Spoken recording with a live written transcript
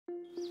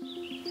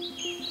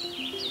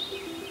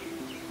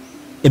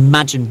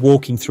Imagine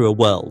walking through a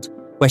world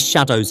where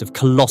shadows of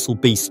colossal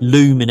beasts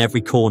loom in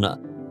every corner,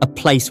 a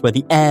place where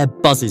the air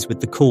buzzes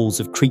with the calls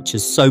of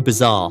creatures so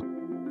bizarre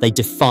they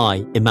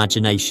defy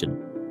imagination.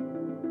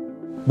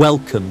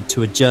 Welcome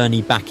to a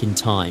journey back in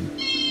time,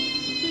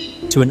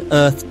 to an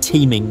Earth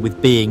teeming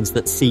with beings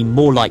that seem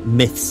more like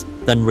myths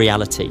than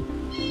reality.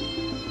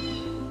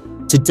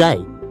 Today,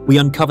 we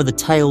uncover the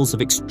tales of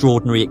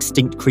extraordinary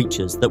extinct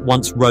creatures that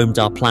once roamed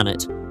our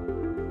planet.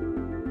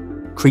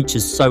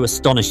 Creatures so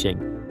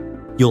astonishing,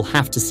 you'll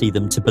have to see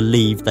them to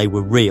believe they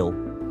were real.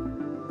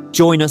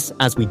 Join us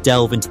as we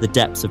delve into the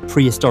depths of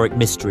prehistoric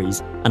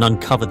mysteries and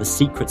uncover the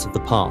secrets of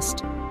the past.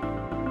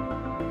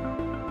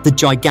 The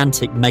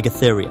Gigantic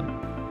Megatherium.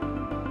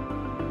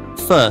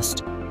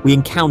 First, we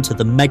encounter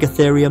the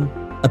Megatherium,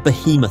 a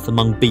behemoth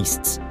among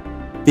beasts.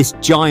 This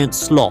giant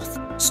sloth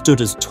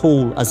stood as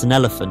tall as an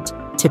elephant,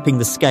 tipping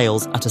the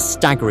scales at a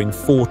staggering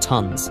 4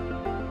 tons.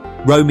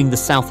 Roaming the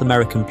South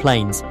American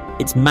plains,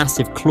 its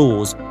massive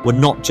claws were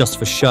not just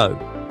for show.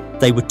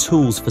 They were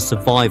tools for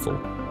survival,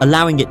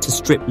 allowing it to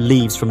strip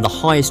leaves from the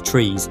highest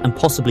trees and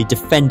possibly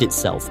defend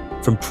itself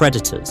from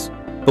predators.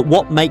 But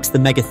what makes the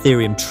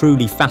Megatherium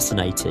truly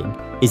fascinating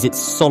is its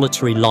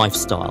solitary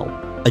lifestyle,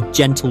 a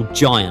gentle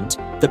giant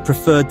that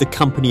preferred the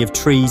company of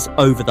trees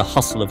over the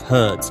hustle of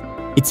herds.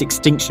 Its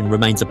extinction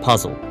remains a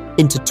puzzle,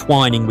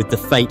 intertwining with the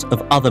fate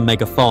of other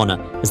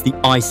megafauna as the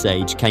Ice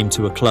Age came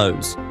to a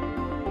close.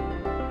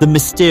 The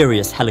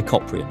Mysterious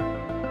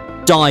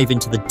Helicoprion. Dive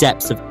into the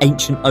depths of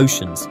ancient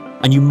oceans,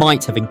 and you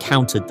might have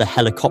encountered the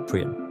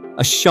Helicoprion,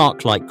 a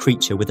shark-like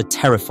creature with a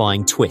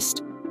terrifying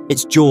twist.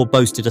 Its jaw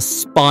boasted a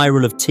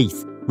spiral of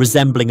teeth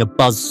resembling a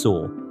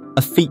buzzsaw,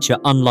 a feature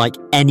unlike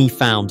any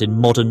found in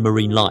modern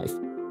marine life.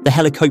 The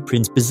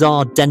Helicoprion's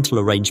bizarre dental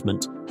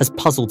arrangement has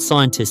puzzled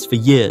scientists for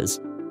years.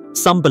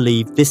 Some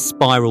believe this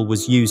spiral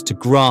was used to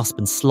grasp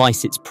and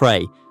slice its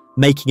prey,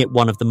 making it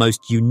one of the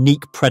most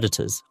unique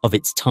predators of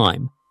its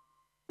time.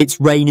 Its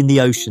reign in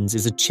the oceans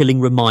is a chilling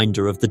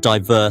reminder of the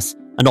diverse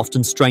and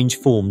often strange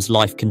forms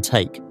life can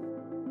take.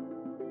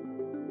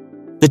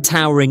 The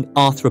Towering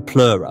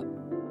Arthropleura.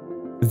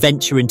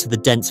 Venture into the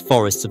dense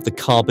forests of the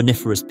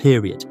Carboniferous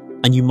period,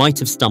 and you might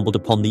have stumbled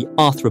upon the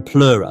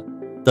Arthropleura,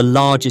 the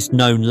largest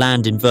known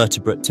land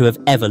invertebrate to have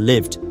ever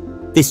lived.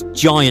 This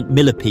giant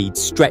millipede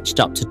stretched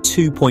up to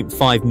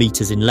 2.5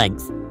 meters in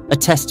length, a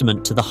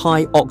testament to the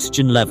high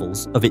oxygen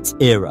levels of its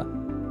era.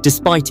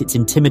 Despite its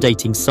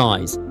intimidating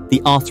size,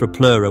 the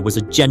Arthropleura was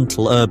a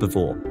gentle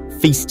herbivore,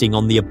 feasting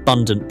on the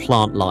abundant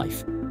plant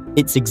life.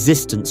 Its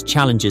existence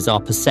challenges our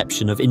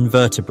perception of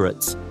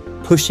invertebrates,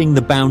 pushing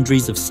the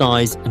boundaries of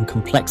size and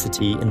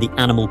complexity in the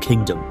animal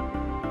kingdom.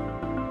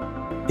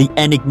 The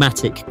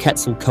Enigmatic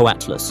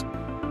Quetzalcoatlus.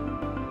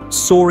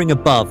 Soaring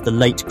above the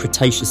late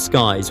Cretaceous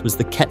skies was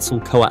the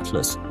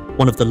Quetzalcoatlus,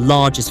 one of the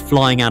largest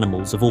flying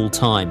animals of all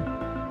time.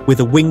 With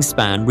a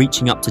wingspan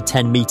reaching up to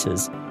 10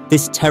 meters,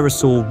 this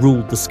pterosaur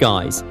ruled the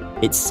skies,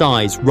 its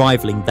size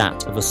rivaling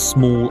that of a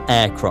small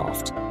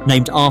aircraft.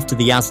 Named after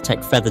the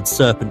Aztec feathered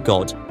serpent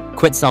god,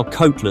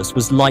 Quetzalcoatlus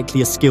was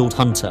likely a skilled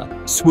hunter,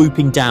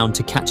 swooping down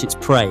to catch its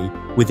prey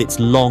with its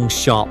long,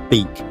 sharp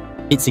beak.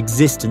 Its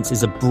existence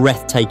is a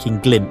breathtaking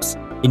glimpse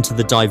into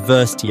the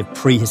diversity of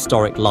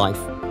prehistoric life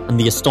and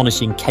the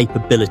astonishing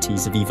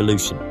capabilities of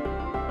evolution.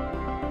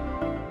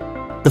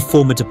 The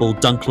Formidable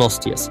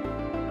Dunkleosteus.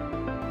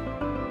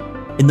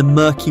 In the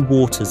murky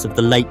waters of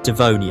the late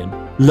Devonian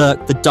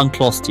lurked the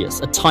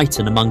Dunkleosteus, a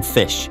titan among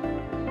fish.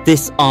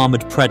 This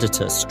armoured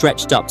predator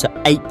stretched up to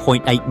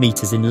 8.8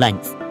 meters in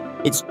length,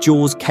 its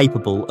jaws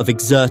capable of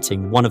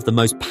exerting one of the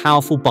most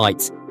powerful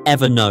bites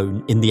ever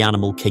known in the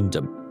animal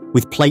kingdom.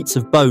 With plates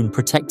of bone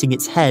protecting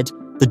its head,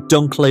 the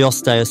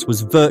Dunkleosteus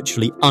was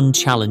virtually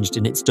unchallenged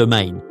in its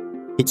domain.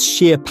 Its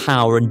sheer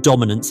power and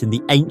dominance in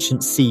the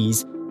ancient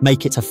seas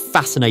make it a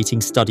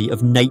fascinating study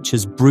of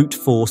nature's brute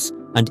force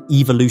and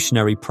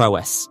evolutionary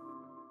prowess.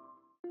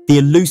 The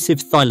Elusive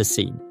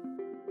Thylacine.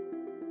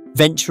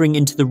 Venturing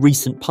into the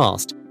recent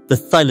past, the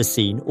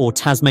thylacine, or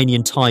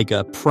Tasmanian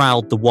tiger,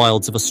 prowled the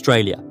wilds of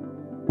Australia.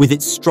 With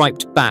its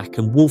striped back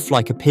and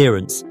wolf-like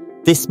appearance,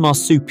 this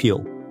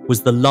marsupial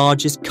was the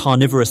largest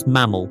carnivorous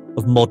mammal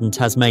of modern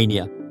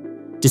Tasmania.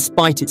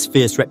 Despite its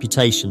fierce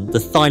reputation, the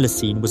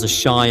thylacine was a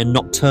shy and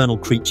nocturnal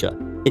creature,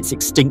 its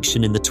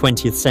extinction in the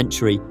 20th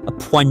century a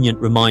poignant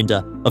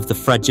reminder of the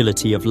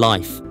fragility of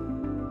life.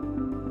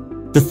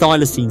 The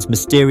thylacine's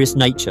mysterious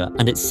nature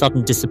and its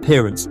sudden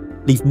disappearance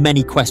leave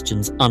many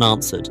questions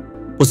unanswered.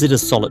 Was it a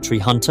solitary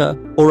hunter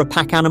or a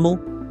pack animal?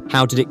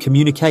 How did it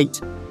communicate?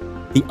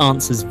 The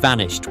answers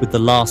vanished with the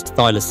last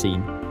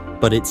thylacine,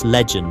 but its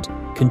legend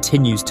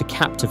continues to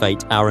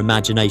captivate our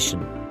imagination.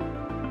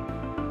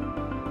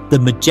 The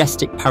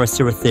Majestic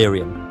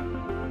Paraceratherium.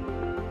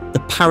 The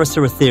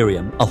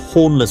Paraceratherium, a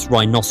hornless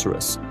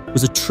rhinoceros,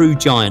 was a true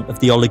giant of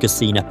the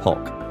Oligocene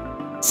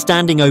epoch.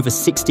 Standing over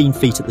 16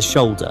 feet at the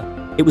shoulder,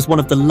 it was one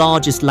of the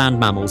largest land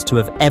mammals to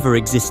have ever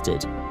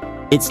existed.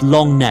 Its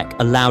long neck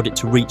allowed it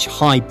to reach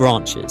high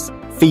branches,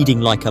 feeding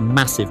like a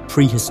massive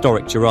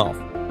prehistoric giraffe.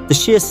 The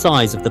sheer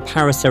size of the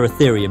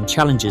Paraceratherium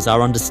challenges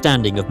our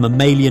understanding of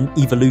mammalian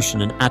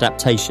evolution and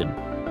adaptation.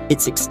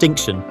 Its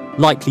extinction,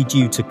 likely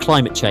due to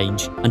climate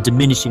change and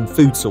diminishing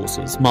food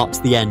sources, marks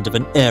the end of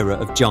an era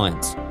of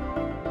giants.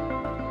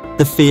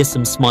 The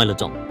Fearsome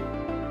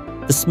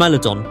Smilodon. The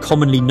Smilodon,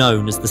 commonly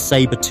known as the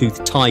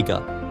saber-toothed tiger,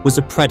 was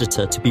a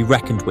predator to be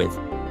reckoned with.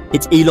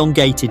 Its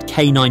elongated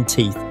canine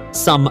teeth,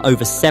 some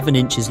over 7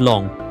 inches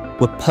long,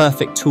 were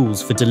perfect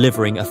tools for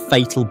delivering a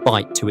fatal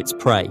bite to its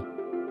prey.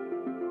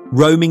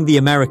 Roaming the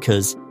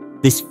Americas,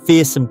 this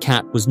fearsome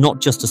cat was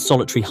not just a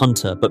solitary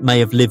hunter but may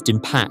have lived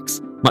in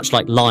packs, much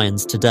like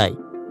lions today.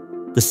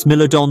 The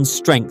Smilodon's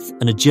strength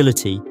and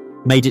agility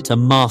made it a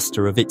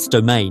master of its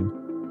domain.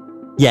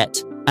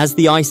 Yet, as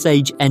the Ice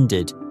Age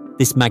ended,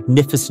 this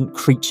magnificent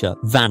creature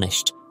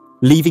vanished,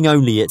 leaving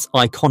only its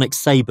iconic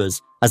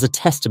sabers as a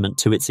testament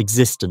to its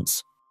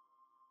existence.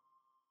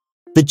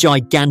 The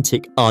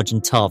Gigantic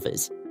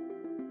Argentavis.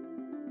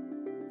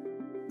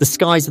 The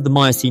skies of the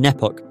Miocene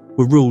epoch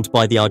were ruled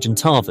by the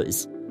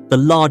Argentavis, the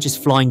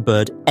largest flying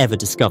bird ever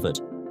discovered.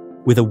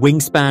 With a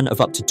wingspan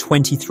of up to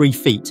 23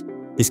 feet,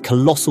 this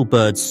colossal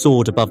bird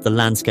soared above the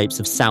landscapes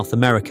of South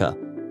America,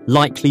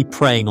 likely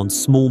preying on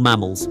small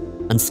mammals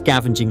and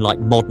scavenging like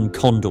modern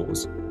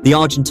condors. The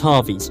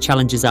Argentavis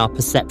challenges our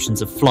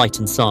perceptions of flight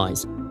and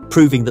size,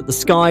 proving that the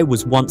sky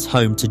was once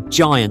home to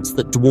giants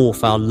that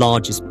dwarf our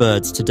largest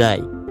birds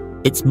today.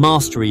 Its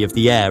mastery of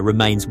the air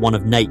remains one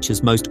of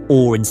nature's most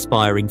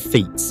awe-inspiring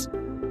feats.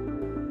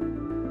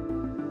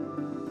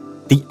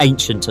 The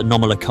Ancient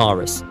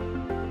Anomalocaris.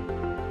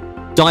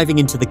 Diving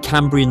into the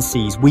Cambrian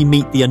seas, we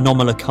meet the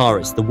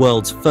Anomalocaris, the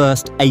world's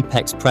first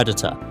apex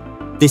predator.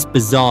 This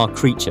bizarre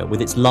creature,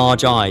 with its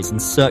large eyes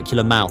and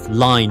circular mouth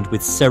lined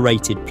with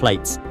serrated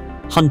plates,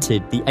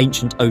 hunted the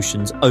ancient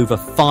oceans over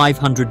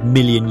 500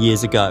 million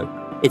years ago.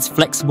 Its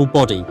flexible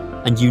body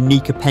and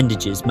unique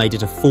appendages made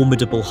it a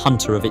formidable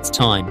hunter of its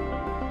time.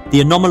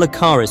 The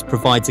Anomalocaris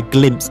provides a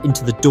glimpse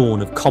into the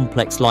dawn of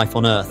complex life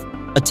on Earth,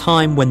 a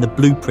time when the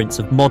blueprints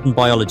of modern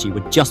biology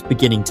were just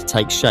beginning to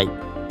take shape.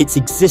 Its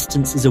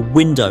existence is a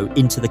window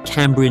into the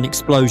Cambrian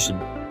explosion,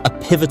 a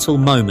pivotal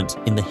moment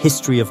in the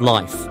history of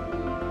life.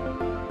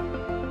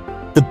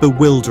 The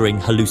Bewildering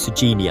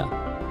Hallucigenia.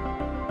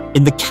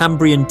 In the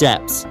Cambrian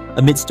depths,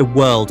 amidst a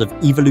world of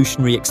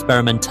evolutionary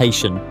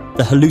experimentation,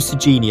 the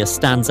Hallucigenia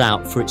stands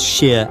out for its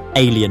sheer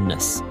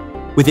alienness.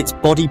 With its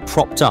body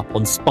propped up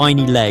on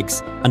spiny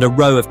legs and a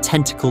row of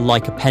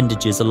tentacle-like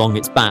appendages along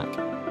its back,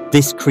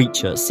 this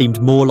creature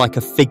seemed more like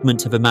a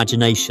figment of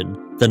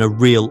imagination than a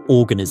real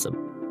organism.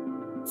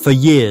 For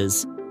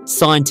years,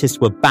 scientists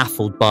were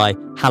baffled by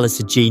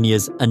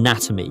Hallucigenia's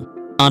anatomy,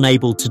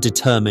 unable to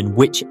determine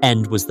which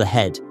end was the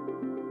head.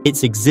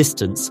 Its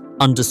existence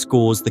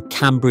underscores the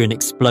Cambrian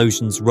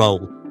explosion's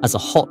role as a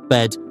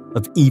hotbed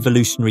of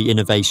evolutionary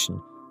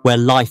innovation, where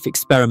life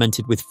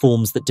experimented with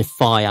forms that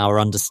defy our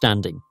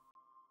understanding.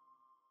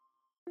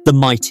 The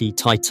Mighty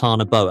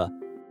Titanoboa.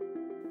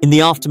 In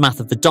the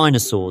aftermath of the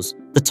dinosaurs,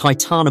 the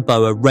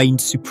Titanoboa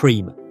reigned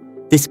supreme.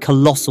 This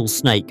colossal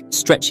snake,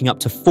 stretching up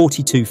to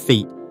 42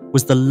 feet,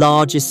 was the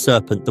largest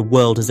serpent the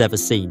world has ever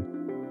seen.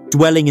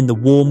 Dwelling in the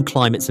warm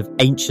climates of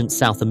ancient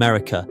South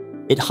America,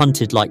 it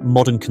hunted like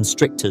modern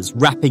constrictors,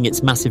 wrapping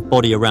its massive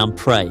body around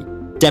prey,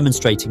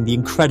 demonstrating the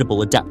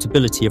incredible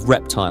adaptability of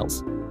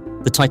reptiles.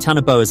 The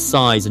Titanoboa's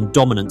size and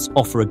dominance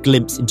offer a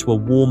glimpse into a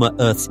warmer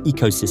Earth's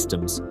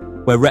ecosystems,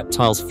 where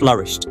reptiles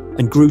flourished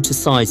and grew to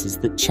sizes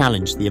that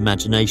challenged the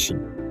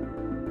imagination.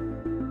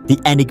 The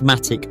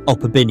Enigmatic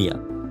Opabinia.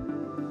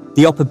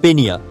 The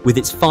Opabinia, with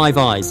its 5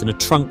 eyes and a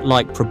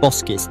trunk-like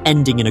proboscis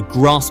ending in a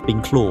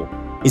grasping claw,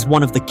 is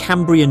one of the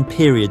Cambrian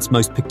period's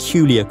most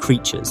peculiar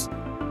creatures.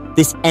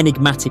 This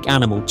enigmatic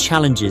animal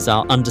challenges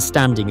our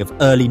understanding of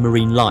early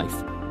marine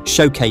life,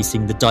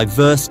 showcasing the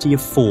diversity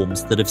of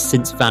forms that have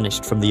since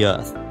vanished from the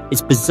Earth.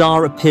 Its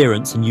bizarre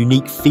appearance and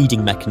unique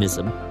feeding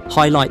mechanism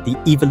highlight the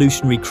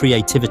evolutionary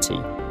creativity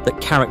that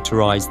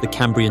characterized the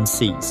Cambrian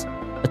seas,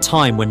 a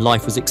time when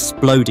life was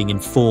exploding in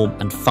form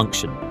and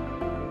function.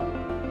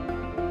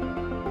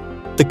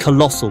 The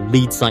Colossal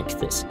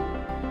Leedsichthys.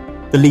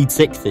 The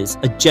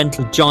Leedsichthys, a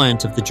gentle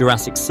giant of the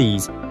Jurassic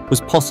seas, was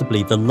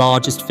possibly the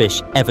largest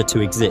fish ever to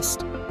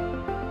exist.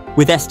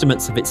 With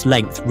estimates of its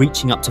length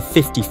reaching up to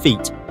 50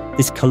 feet,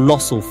 this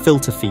colossal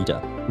filter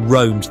feeder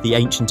roamed the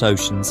ancient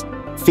oceans,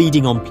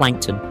 feeding on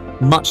plankton,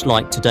 much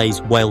like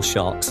today's whale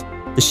sharks.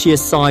 The sheer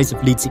size of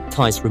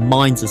Leedsichthys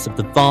reminds us of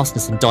the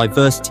vastness and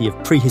diversity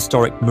of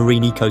prehistoric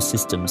marine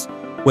ecosystems,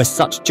 where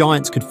such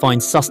giants could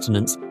find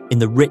sustenance in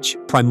the rich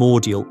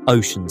primordial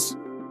oceans.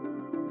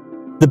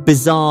 The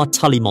bizarre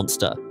Tully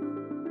monster.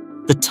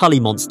 The Tully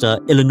monster,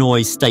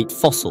 Illinois state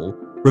fossil,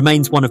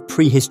 remains one of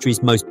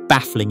prehistory's most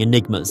baffling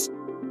enigmas.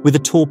 With a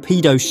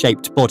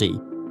torpedo-shaped body,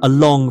 a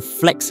long,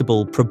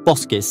 flexible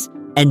proboscis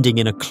ending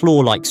in a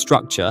claw-like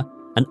structure,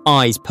 and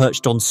eyes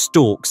perched on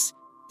stalks,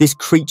 this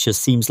creature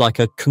seems like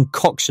a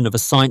concoction of a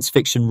science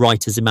fiction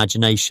writer's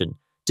imagination.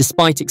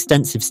 Despite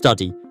extensive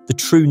study, the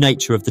true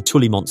nature of the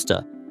Tully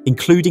monster,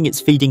 including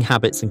its feeding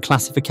habits and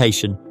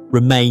classification,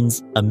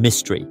 remains a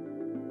mystery.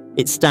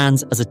 It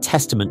stands as a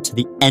testament to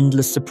the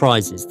endless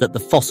surprises that the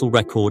fossil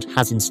record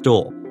has in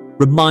store,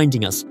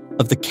 reminding us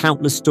of the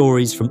countless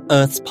stories from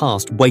Earth's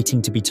past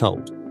waiting to be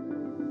told.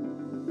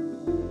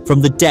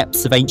 From the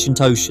depths of ancient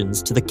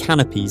oceans to the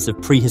canopies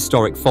of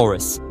prehistoric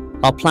forests,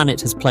 our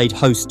planet has played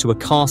host to a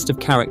cast of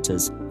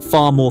characters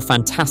far more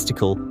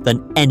fantastical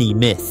than any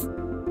myth.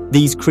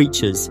 These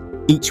creatures,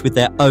 each with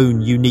their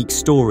own unique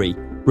story,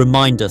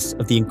 remind us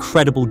of the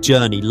incredible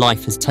journey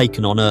life has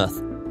taken on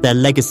Earth. Their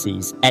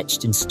legacies,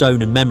 etched in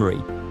stone and memory,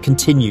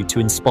 continue to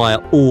inspire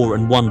awe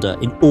and wonder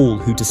in all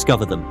who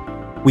discover them.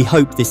 We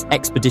hope this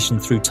expedition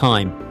through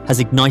time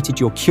has ignited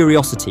your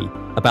curiosity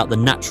about the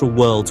natural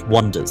world's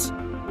wonders.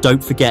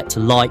 Don't forget to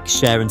like,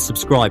 share and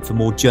subscribe for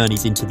more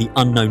journeys into the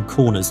unknown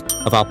corners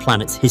of our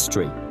planet's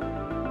history.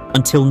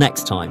 Until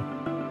next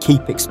time,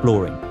 keep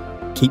exploring,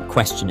 keep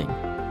questioning,